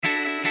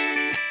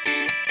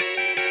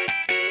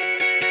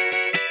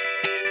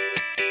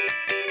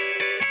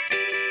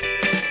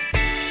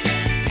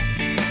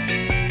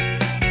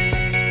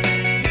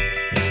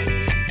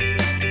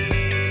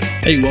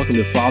Hey, welcome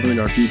to Fathering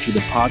Our Future,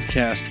 the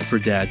podcast for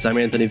dads. I'm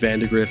Anthony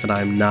Vandegrift, and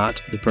I'm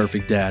not the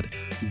perfect dad,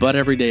 but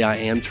every day I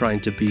am trying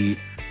to be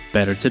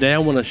better. Today I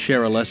want to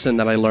share a lesson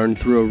that I learned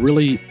through a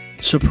really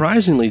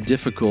surprisingly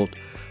difficult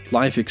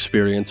life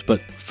experience,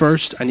 but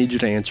first I need you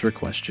to answer a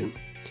question.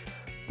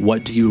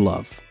 What do you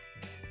love?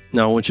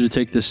 Now I want you to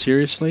take this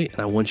seriously,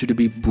 and I want you to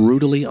be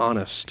brutally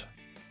honest.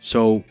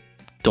 So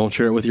don't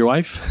share it with your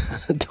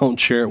wife. Don't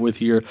share it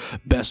with your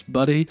best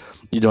buddy.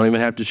 You don't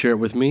even have to share it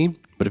with me.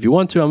 But if you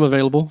want to, I'm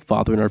available,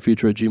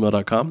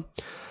 fatheringourfuture@gmail.com.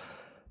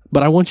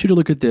 But I want you to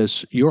look at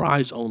this, your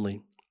eyes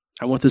only.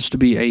 I want this to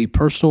be a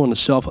personal and a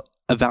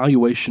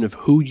self-evaluation of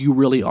who you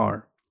really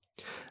are.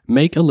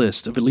 Make a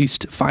list of at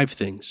least 5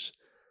 things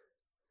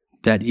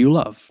that you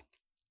love.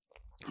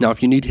 Now,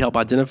 if you need help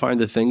identifying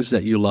the things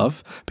that you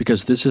love,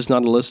 because this is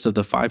not a list of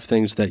the 5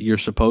 things that you're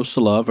supposed to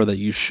love or that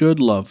you should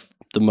love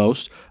the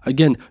most,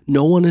 again,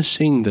 no one is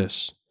seeing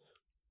this.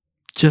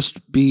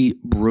 Just be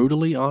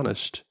brutally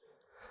honest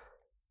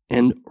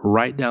and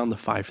write down the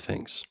 5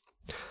 things.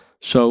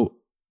 So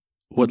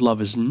what love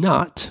is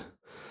not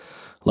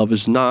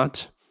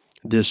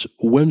this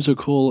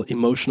whimsical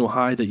emotional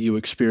high that you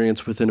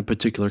experience within a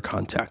particular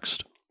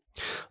context.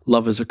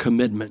 Love is a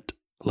commitment.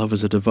 Love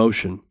is a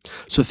devotion.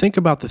 So think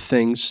about the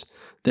things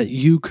that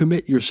you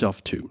commit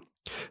yourself to.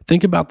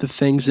 Think about the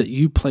things that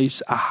you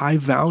place a high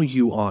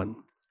value on.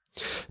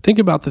 Think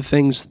about the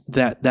things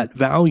that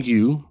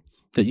value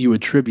that you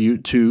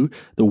attribute to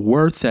the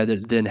worth that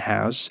it then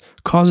has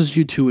causes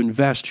you to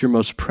invest your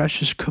most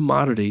precious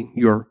commodity,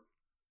 your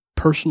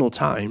personal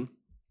time,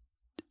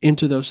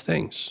 into those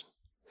things.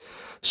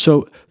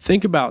 So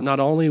think about not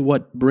only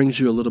what brings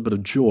you a little bit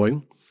of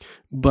joy,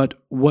 but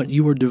what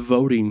you are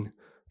devoting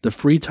the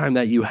free time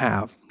that you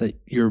have, that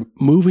you're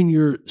moving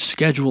your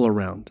schedule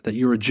around, that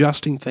you're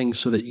adjusting things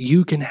so that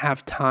you can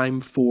have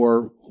time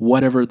for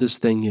whatever this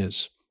thing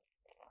is.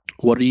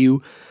 What are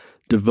you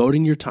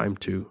devoting your time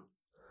to?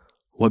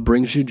 What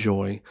brings you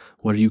joy?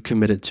 What are you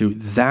committed to?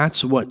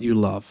 That's what you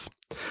love.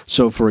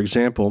 So, for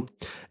example,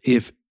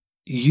 if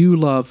you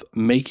love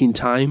making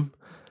time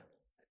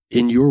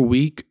in your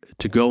week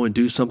to go and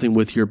do something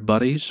with your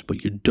buddies,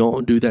 but you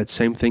don't do that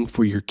same thing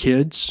for your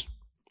kids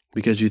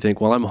because you think,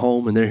 well, I'm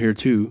home and they're here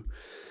too,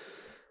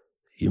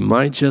 you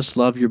might just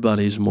love your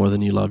buddies more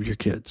than you love your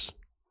kids.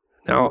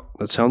 Now,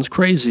 that sounds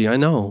crazy, I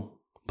know,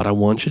 but I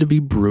want you to be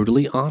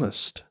brutally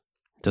honest.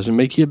 It doesn't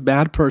make you a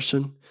bad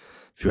person.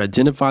 If you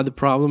identify the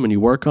problem and you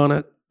work on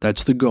it,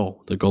 that's the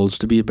goal. The goal is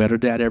to be a better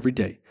dad every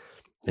day.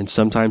 And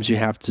sometimes you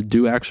have to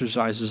do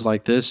exercises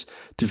like this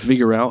to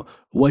figure out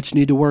what you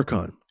need to work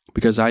on.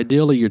 Because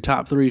ideally, your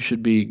top 3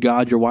 should be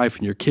God, your wife,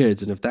 and your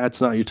kids. And if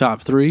that's not your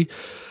top 3,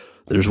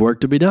 there's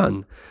work to be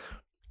done.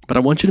 But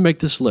I want you to make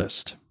this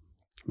list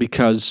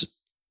because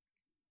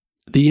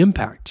the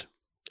impact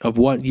of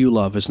what you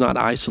love is not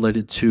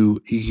isolated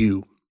to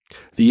you.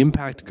 The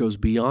impact goes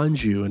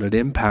beyond you, and it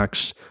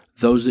impacts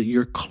those that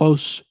you're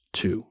close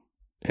to.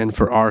 And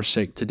for our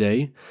sake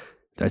today,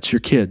 that's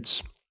your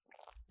kids.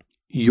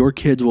 Your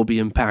kids will be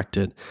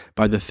impacted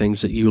by the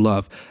things that you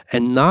love.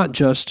 And not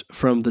just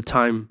from the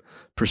time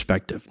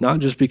perspective, not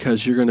just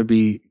because you're going to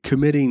be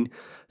committing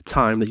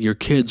time that your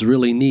kids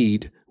really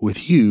need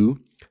with you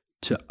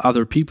to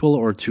other people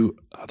or to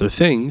other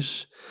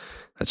things.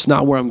 That's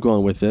not where I'm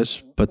going with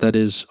this, but that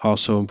is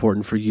also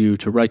important for you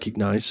to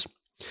recognize.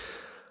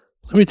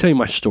 Let me tell you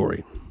my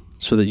story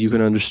so that you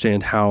can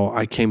understand how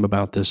I came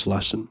about this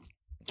lesson.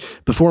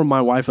 Before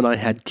my wife and I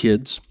had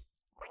kids,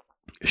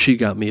 she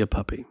got me a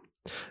puppy.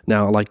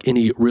 Now, like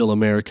any real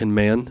American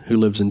man who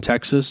lives in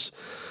Texas,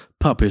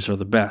 puppies are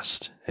the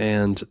best,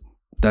 and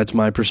that's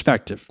my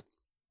perspective.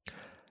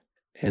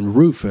 And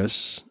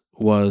Rufus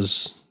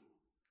was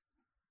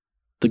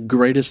the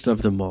greatest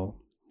of them all,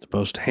 the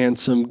most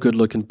handsome,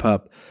 good-looking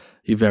pup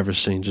you've ever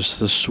seen, just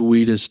the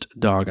sweetest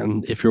dog.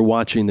 And if you're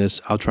watching this,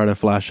 I'll try to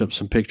flash up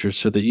some pictures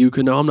so that you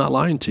can know I'm not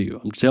lying to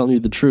you. I'm telling you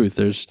the truth.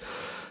 There's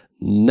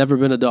never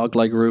been a dog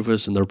like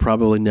Rufus, and there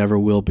probably never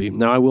will be.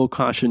 Now, I will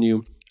caution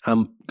you,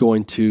 I'm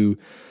going to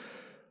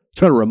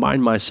try to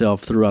remind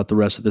myself throughout the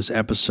rest of this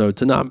episode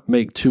to not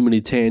make too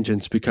many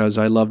tangents because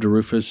I loved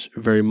Rufus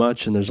very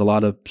much, and there's a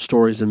lot of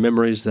stories and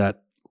memories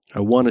that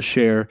I want to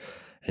share,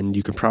 and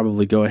you can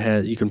probably go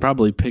ahead, you can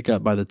probably pick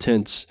up by the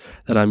tense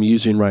that I'm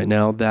using right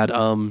now that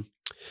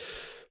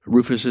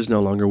Rufus is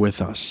no longer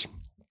with us.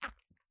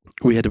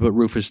 We had to put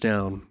Rufus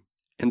down,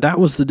 and that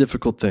was the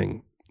difficult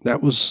thing.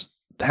 It was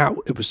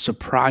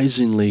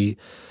surprisingly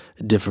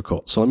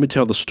difficult. So let me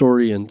tell the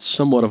story in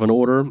somewhat of an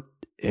order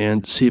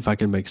and see if I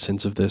can make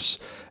sense of this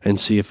and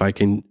see if I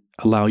can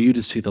allow you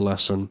to see the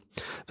lesson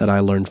that I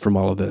learned from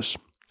all of this.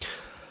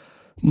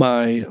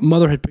 My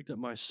mother had picked up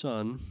my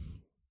son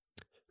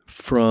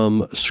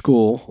from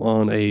school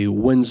on a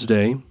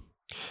Wednesday,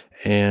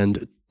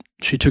 and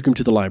she took him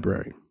to the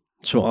library.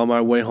 So on my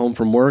way home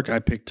from work, I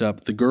picked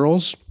up the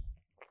girls,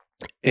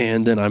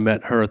 and then I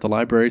met her at the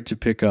library to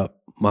pick up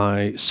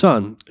my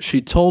son.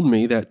 She told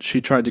me that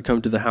she tried to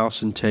come to the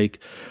house and take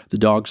the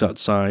dogs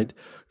outside.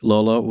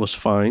 Lola was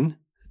fine,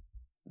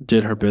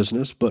 did her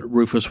business, but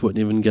Rufus wouldn't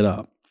even get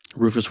up.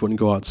 Rufus wouldn't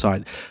go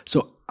outside.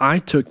 So I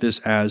took this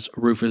as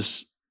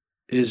Rufus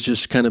is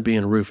just kind of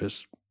being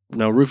Rufus.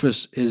 Now,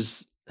 Rufus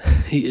is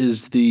he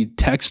is the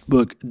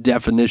textbook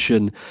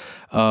definition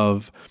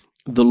of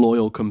the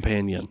loyal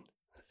companion.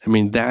 I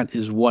mean, that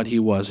is what he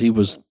was. He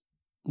was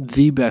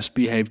the best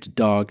behaved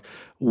dog,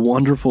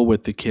 wonderful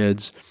with the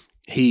kids.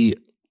 He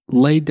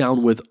laid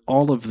down with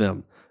all of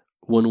them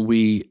when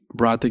we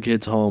brought the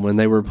kids home and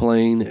they were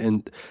playing,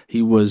 and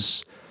he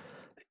would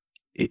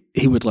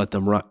let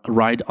them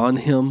ride on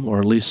him or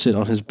at least sit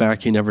on his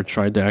back. He never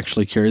tried to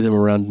actually carry them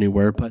around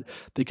anywhere, but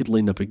they could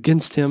lean up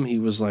against him. He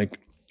was like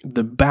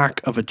the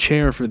back of a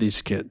chair for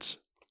these kids.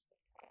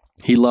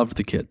 He loved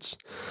the kids.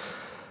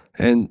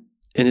 And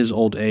in his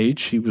old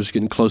age, he was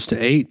getting close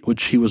to 8,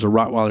 which he was a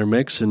Rottweiler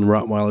mix, and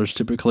Rottweilers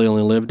typically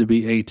only live to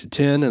be 8 to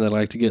 10, and they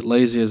like to get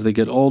lazy as they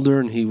get older,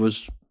 and he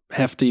was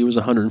hefty. He was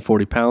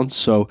 140 pounds,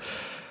 so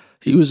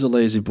he was a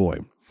lazy boy.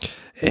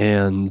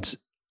 And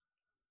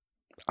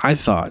I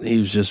thought he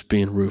was just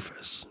being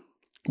Rufus.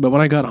 But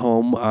when I got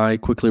home, I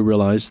quickly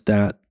realized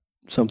that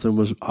something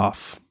was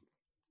off.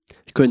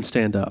 He couldn't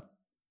stand up,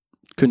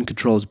 couldn't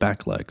control his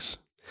back legs.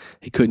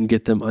 He couldn't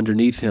get them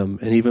underneath him,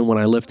 and even when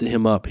I lifted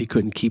him up, he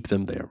couldn't keep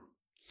them there.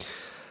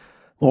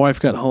 My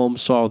wife got home,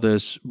 saw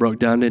this, broke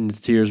down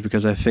into tears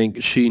because I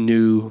think she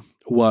knew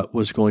what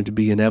was going to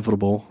be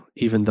inevitable,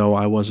 even though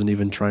I wasn't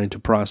even trying to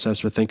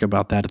process or think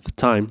about that at the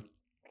time.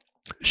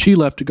 She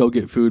left to go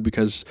get food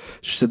because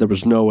she said there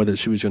was no way that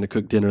she was going to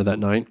cook dinner that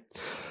night.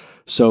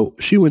 So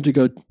she went to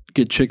go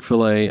get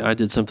Chick-fil-A. I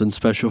did something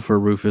special for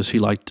Rufus. He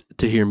liked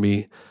to hear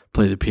me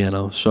play the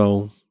piano.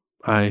 So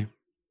I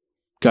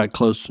got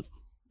close,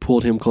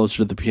 pulled him closer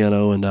to the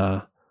piano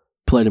and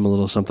played him a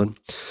little something.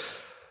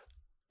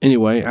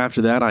 Anyway,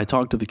 after that, I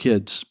talked to the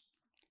kids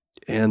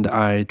and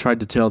I tried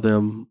to tell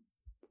them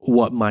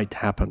what might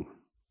happen,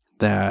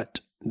 that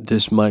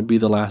this might be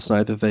the last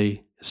night that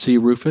they see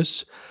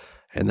Rufus,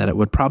 and that it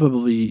would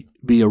probably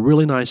be a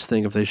really nice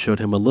thing if they showed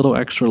him a little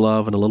extra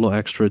love and a little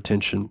extra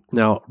attention.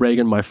 Now,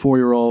 Reagan, my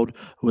 4-year-old,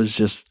 was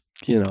just,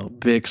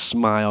 big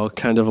smile,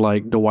 kind of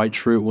like Dwight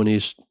Schrute when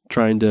he's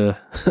trying to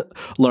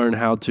learn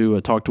how to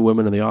talk to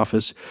women in the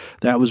office.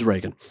 That was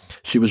Reagan.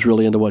 She was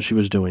really into what she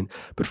was doing.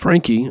 But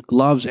Frankie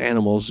loves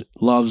animals,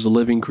 loves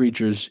living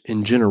creatures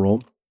in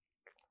general,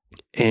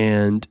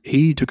 and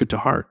he took it to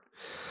heart.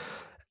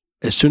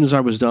 As soon as I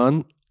was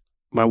done,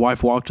 my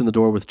wife walked in the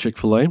door with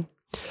Chick-fil-A,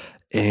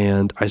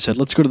 and I said,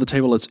 let's go to the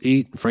table, let's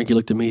eat. And Frankie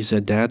looked at me, he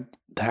said, Dad,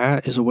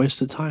 that is a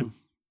waste of time.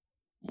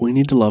 We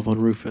need to love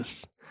on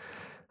Rufus.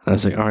 And I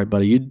was like, all right,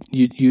 buddy,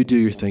 you do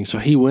your thing. So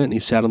he went and he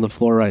sat on the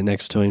floor right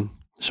next to him,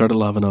 started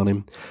loving on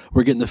him.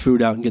 We're getting the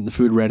food out and getting the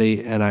food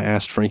ready, and I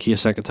asked Frankie a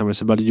second time, I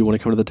said, buddy, do you want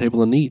to come to the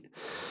table and eat?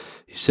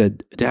 He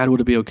said, Dad,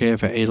 would it be okay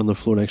if I ate on the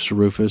floor next to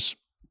Rufus?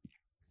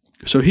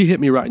 So he hit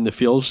me right in the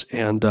feels,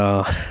 and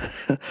I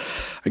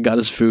got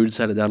his food,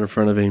 sat it down in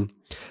front of him,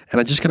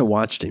 and I just kind of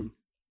watched him.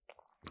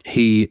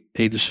 He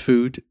ate his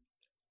food,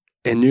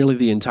 and nearly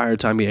the entire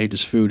time he ate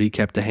his food, he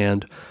kept a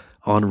hand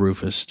on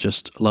Rufus,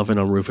 just loving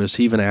on Rufus.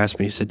 He even asked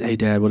me, he said, hey,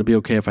 Dad, would it be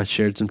okay if I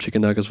shared some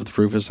chicken nuggets with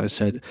Rufus? I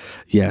said,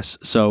 yes.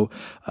 So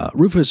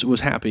Rufus was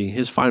happy.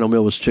 His final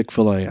meal was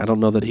Chick-fil-A. I don't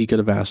know that he could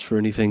have asked for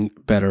anything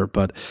better,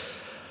 but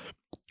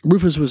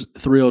Rufus was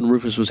thrilled and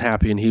Rufus was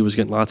happy, and he was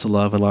getting lots of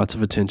love and lots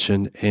of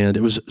attention. And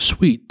it was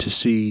sweet to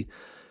see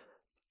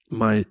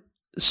my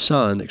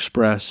son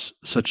express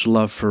such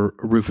love for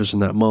Rufus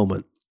in that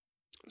moment.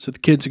 So the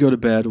kids go to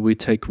bed. We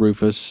take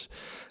Rufus.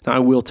 Now I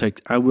will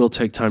take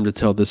time to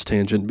tell this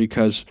tangent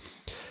because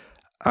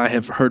I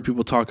have heard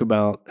people talk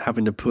about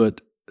having to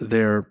put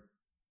their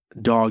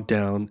dog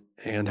down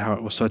and how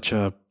it was such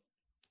a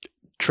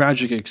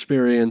tragic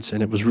experience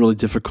and it was really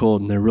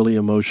difficult and they're really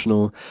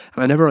emotional.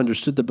 And I never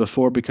understood that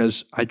before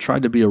because I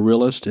tried to be a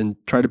realist and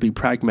try to be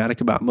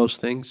pragmatic about most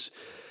things.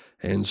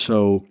 And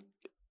so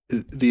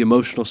the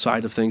emotional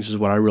side of things is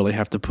what I really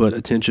have to put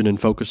attention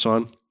and focus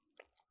on.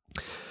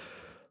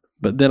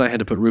 But then I had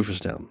to put Rufus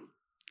down,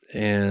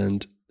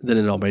 and then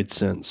it all made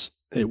sense.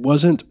 It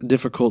wasn't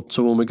difficult.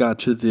 So when we got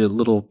to the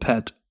little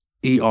pet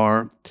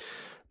ER,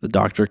 the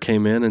doctor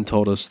came in and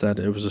told us that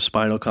it was a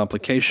spinal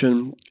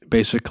complication.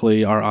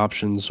 Basically, our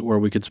options were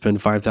we could spend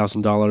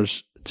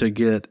 $5,000 to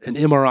get an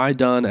MRI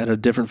done at a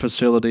different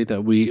facility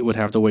that we would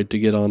have to wait to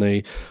get on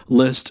a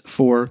list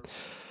for,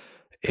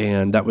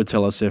 and that would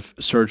tell us if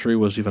surgery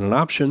was even an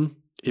option.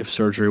 If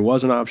surgery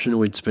was an option,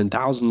 we'd spend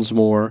thousands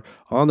more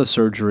on the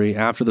surgery.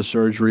 After the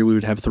surgery, we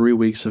would have 3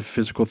 weeks of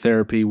physical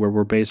therapy where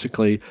we're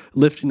basically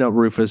lifting up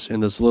Rufus in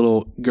this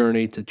little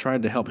gurney to try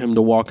to help him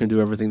to walk and do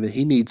everything that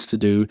he needs to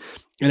do.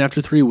 And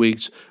after 3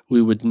 weeks,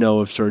 we would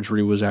know if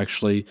surgery was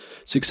actually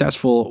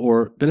successful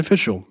or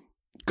beneficial.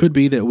 Could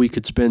be that we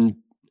could spend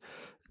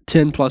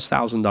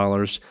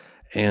 $10,000+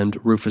 and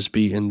Rufus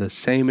be in the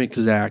same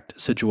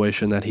exact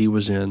situation that he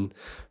was in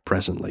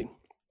presently.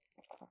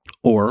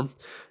 Or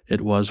it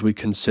was we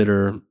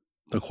consider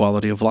the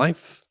quality of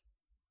life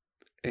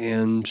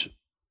and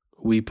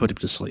we put him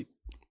to sleep.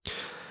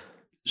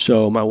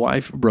 So my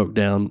wife broke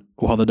down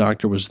while the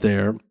doctor was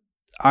there.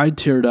 I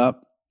teared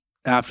up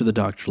after the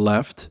doctor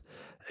left,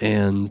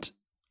 And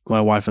my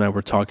wife and I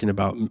were talking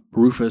about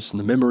Rufus and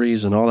the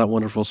memories and all that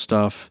wonderful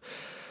stuff.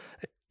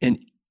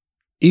 And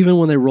even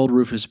when they rolled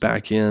Rufus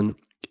back in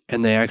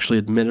and they actually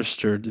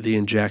administered the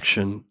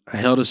injection, I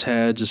held his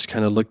head, just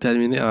kind of looked at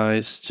him in the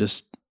eyes,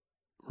 just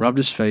rubbed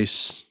his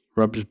face,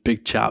 rubbed his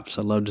big chops.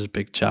 I loved his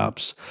big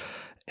chops.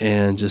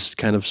 And just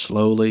kind of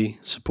slowly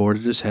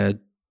supported his head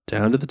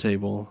down to the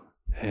table.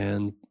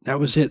 And that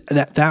was it.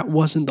 That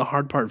wasn't the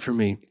hard part for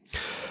me.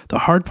 The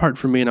hard part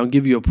for me, and I'll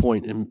give you a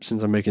point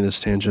since I'm making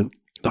this tangent,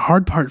 the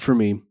hard part for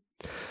me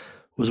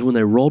was when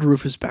they rolled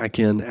Rufus back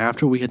in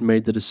after we had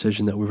made the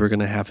decision that we were going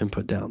to have him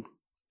put down.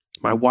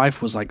 My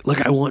wife was like,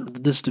 look, I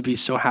want this to be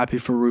so happy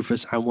for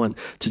Rufus. I want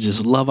to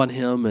just love on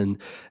him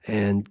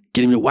and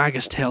get him to wag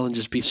his tail and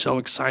just be so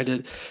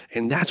excited.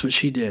 And that's what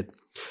she did.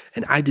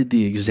 And I did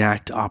the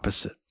exact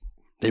opposite.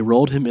 They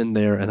rolled him in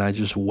there and I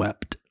just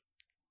wept.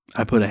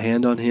 I put a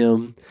hand on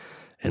him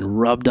and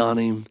rubbed on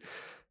him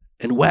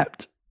and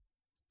wept.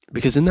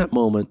 Because in that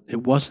moment,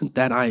 it wasn't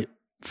that I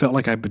felt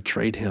like I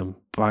betrayed him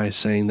by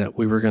saying that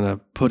we were going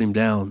to put him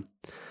down.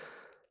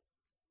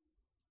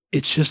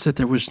 It's just that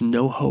there was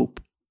no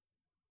hope.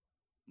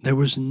 There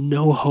was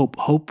no hope.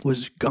 Hope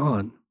was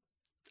gone.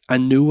 I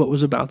knew what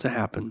was about to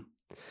happen.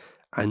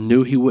 I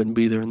knew he wouldn't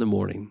be there in the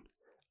morning.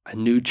 I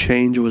knew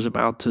change was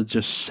about to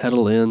just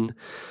settle in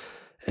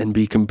and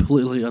be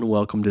completely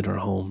unwelcomed in our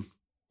home.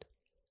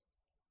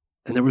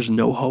 And there was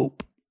no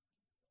hope.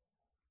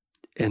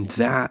 And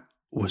that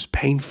was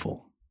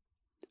painful.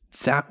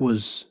 That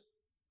was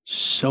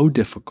so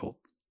difficult.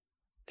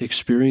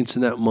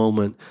 Experiencing that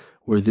moment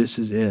where this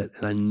is it,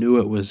 and I knew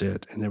it was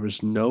it, and there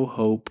was no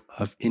hope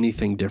of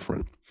anything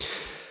different.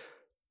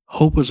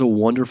 Hope is a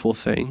wonderful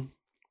thing.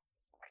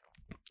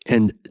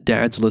 And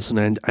dads,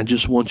 listen, I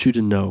just want you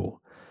to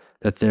know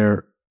that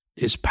there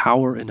is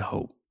power in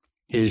hope.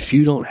 If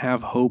you don't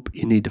have hope,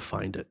 you need to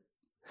find it.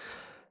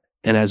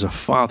 And as a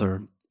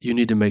father, you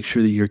need to make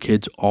sure that your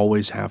kids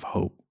always have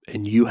hope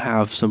and you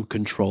have some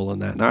control in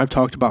that. Now, I've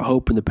talked about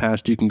hope in the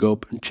past. You can go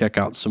and check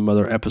out some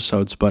other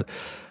episodes, but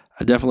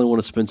I definitely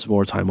want to spend some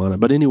more time on it.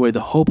 But anyway,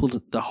 the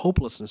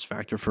hopelessness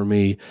factor for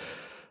me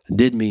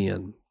did me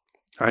in.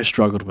 I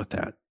struggled with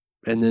that.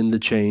 And then the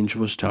change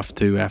was tough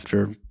too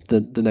after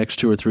the next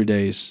 2 or 3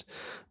 days.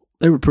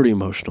 They were pretty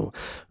emotional.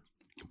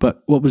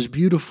 But what was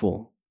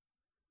beautiful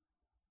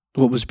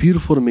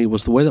to me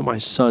was the way that my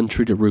son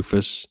treated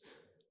Rufus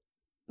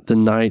the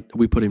night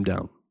we put him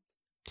down.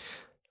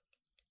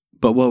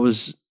 But what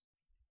was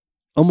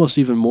almost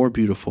even more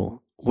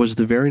beautiful was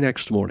the very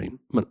next morning.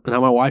 Now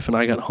my wife and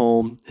I got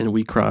home and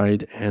we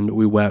cried and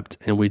we wept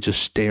and we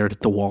just stared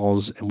at the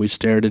walls and we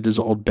stared at his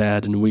old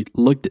bed and we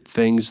looked at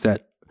things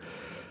that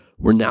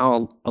were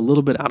now a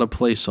little bit out of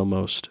place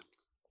almost.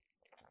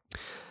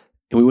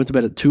 And we went to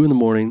bed at 2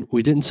 a.m.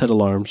 We didn't set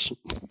alarms.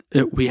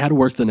 We had to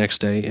work the next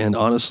day, and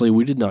honestly,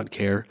 we did not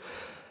care.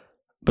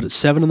 But at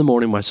 7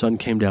 a.m, my son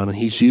came down, and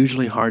he's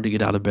usually hard to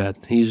get out of bed.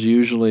 He's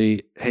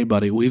usually, hey,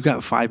 buddy, we've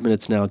got 5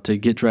 minutes now to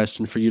get dressed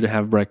and for you to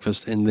have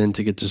breakfast and then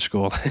to get to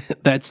school.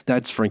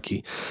 That's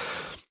Frankie.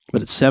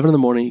 But at 7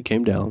 a.m, he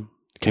came down,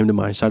 came to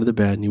my side of the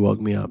bed, and he woke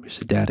me up. He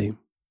said, Daddy, he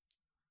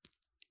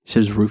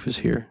said, is Rufus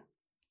here?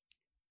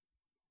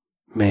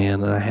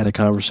 Man, and I had a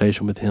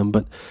conversation with him,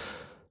 but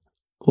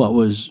what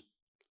was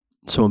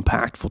so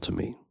impactful to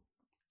me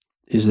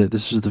is that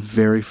this is the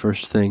very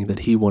first thing that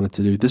he wanted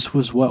to do. This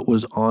was what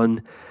was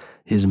on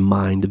his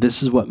mind.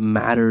 This is what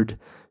mattered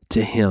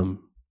to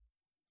him,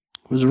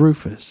 was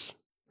Rufus.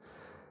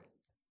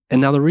 And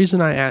now the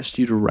reason I asked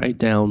you to write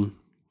down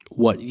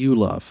what you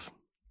love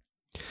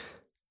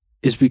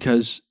is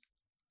because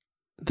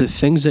the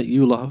things that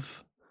you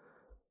love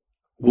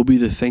will be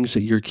the things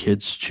that your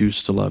kids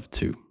choose to love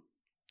too.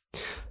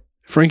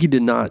 Frankie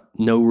did not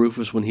know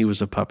Rufus when he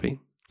was a puppy.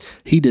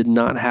 He did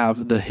not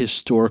have the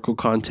historical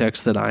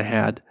context that I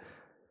had,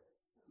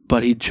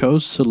 but he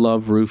chose to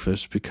love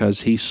Rufus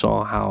because he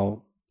saw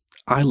how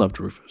I loved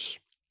Rufus.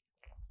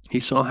 He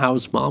saw how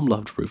his mom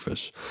loved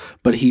Rufus,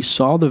 but he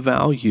saw the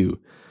value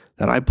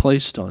that I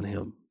placed on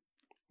him.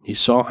 He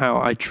saw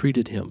how I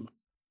treated him,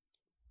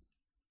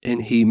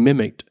 and he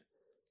mimicked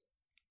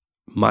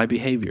my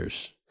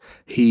behaviors.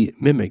 He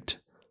mimicked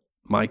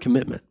my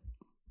commitment.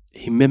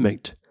 He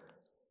mimicked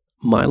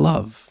my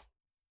love.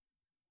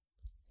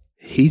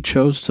 He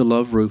chose to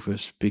love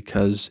Rufus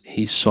because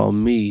he saw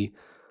me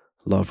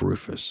love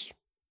Rufus.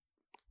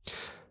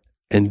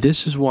 And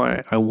this is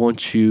why I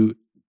want you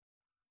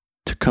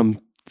to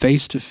come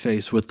face to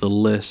face with the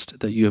list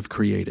that you have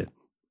created.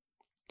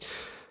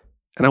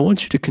 And I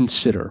want you to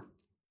consider,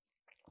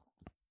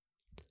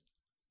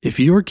 if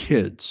your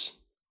kids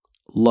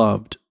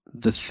loved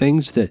the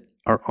things that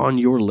are on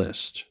your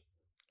list,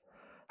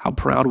 how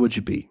proud would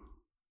you be?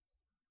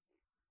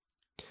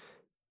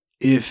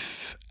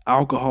 If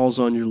alcohol's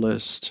on your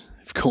list,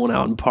 if going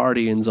out and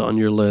partying's on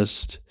your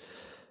list,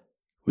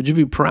 would you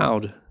be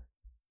proud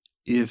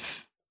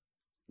if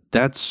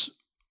that's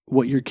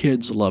what your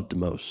kids loved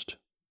most?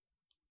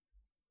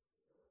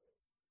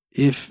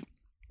 If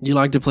you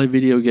like to play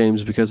video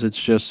games because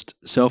it's just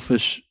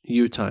selfish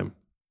you time,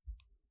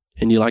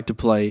 and you like to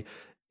play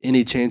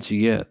any chance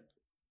you get?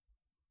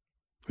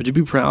 Would you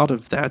be proud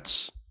if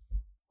that's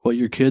what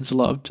your kids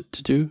loved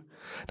to do?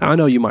 Now, I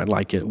know you might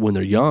like it when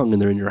they're young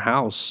and they're in your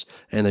house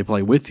and they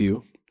play with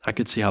you. I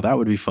could see how that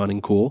would be fun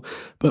and cool.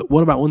 But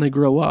what about when they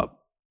grow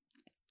up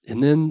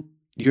and then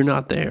you're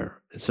not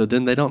there? So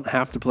then they don't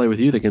have to play with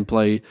you. They can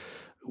play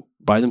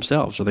by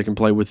themselves, or they can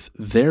play with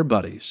their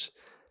buddies.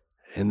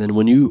 And then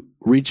when you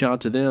reach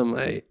out to them,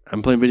 hey,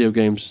 I'm playing video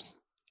games.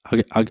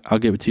 I'll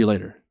give it to you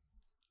later.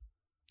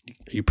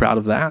 Are you proud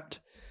of that?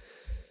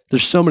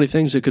 There's so many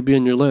things that could be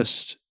on your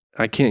list.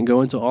 I can't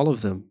go into all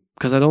of them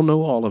because I don't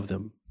know all of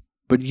them,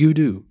 but you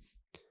do.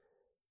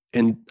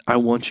 And I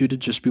want you to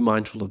just be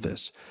mindful of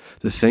this.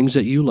 The things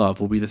that you love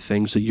will be the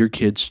things that your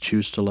kids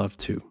choose to love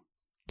too.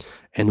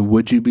 And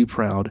would you be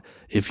proud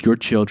if your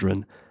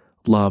children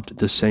loved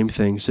the same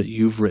things that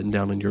you've written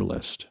down on your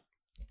list?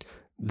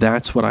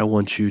 That's what I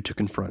want you to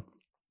confront.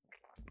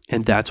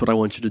 And that's what I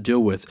want you to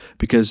deal with.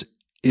 Because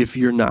if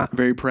you're not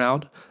very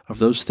proud of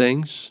those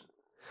things,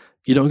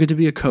 you don't get to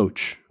be a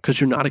coach,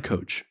 because you're not a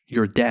coach.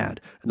 You're a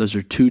dad. And those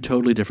are two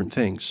totally different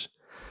things.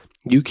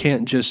 You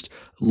can't just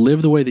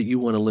live the way that you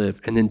want to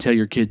live and then tell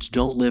your kids,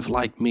 don't live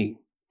like me.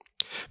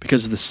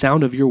 Because the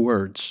sound of your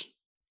words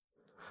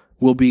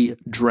will be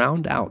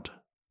drowned out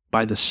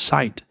by the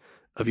sight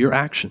of your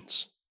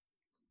actions.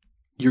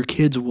 Your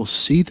kids will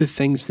see the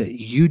things that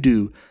you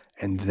do,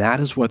 and that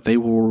is what they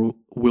will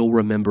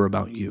remember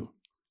about you.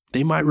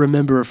 They might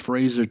remember a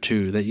phrase or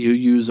two that you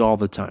use all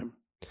the time.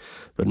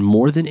 But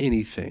more than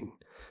anything,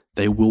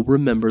 they will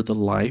remember the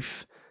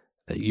life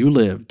that you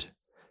lived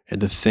and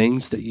the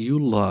things that you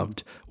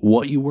loved,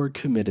 what you were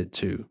committed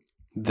to.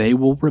 They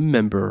will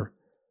remember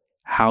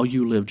how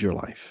you lived your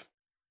life.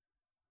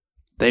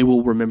 They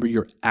will remember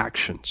your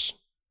actions.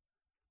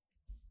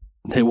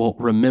 They will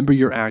remember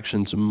your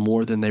actions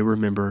more than they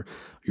remember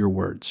your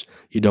words.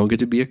 You don't get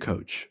to be a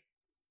coach.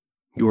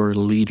 You're a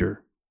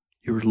leader.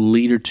 You're a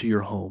leader to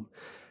your home.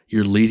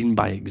 You're leading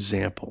by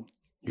example.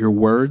 Your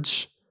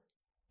words,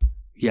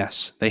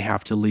 yes, they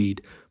have to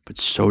lead, but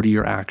so do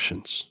your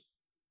actions.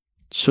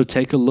 So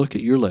take a look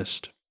at your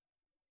list.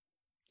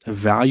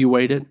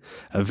 Evaluate it.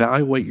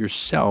 Evaluate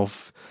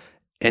yourself.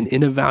 And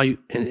in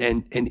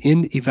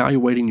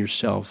evaluating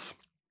yourself,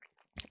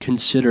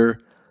 consider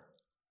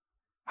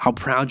how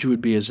proud you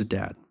would be as a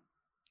dad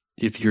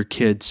if your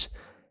kids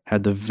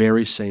had the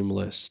very same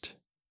list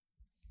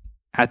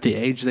at the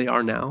age they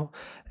are now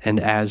and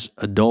as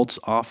adults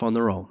off on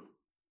their own.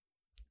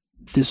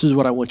 This is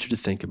what I want you to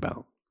think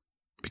about,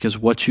 because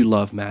what you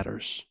love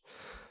matters.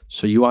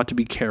 So you ought to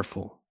be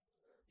careful.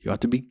 You ought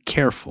to be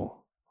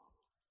careful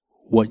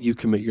what you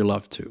commit your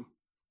love to.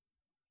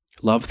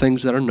 Love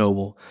things that are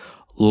noble.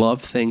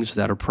 Love things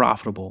that are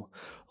profitable.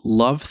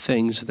 Love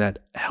things that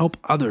help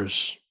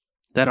others,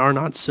 that are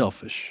not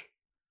selfish.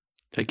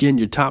 Again,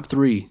 your top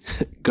three: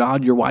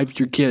 God, your wife,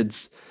 your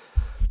kids.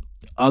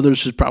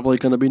 Others is probably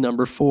going to be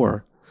number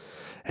 4.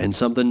 And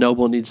something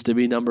noble needs to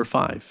be number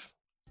 5.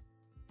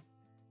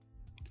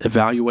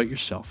 Evaluate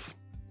yourself.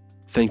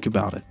 Think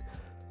about it.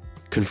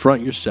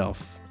 Confront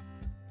yourself.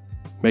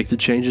 Make the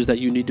changes that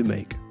you need to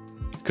make,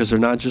 because they're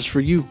not just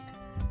for you.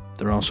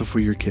 They're also for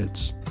your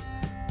kids.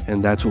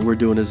 And that's what we're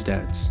doing as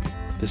dads.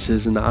 This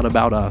is not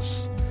about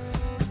us.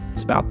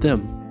 It's about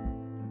them.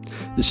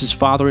 This is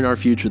Fathering Our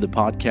Future, the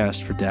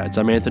podcast for dads.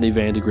 I'm Anthony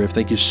Vandegrift.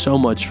 Thank you so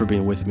much for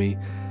being with me,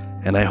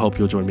 and I hope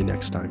you'll join me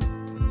next time.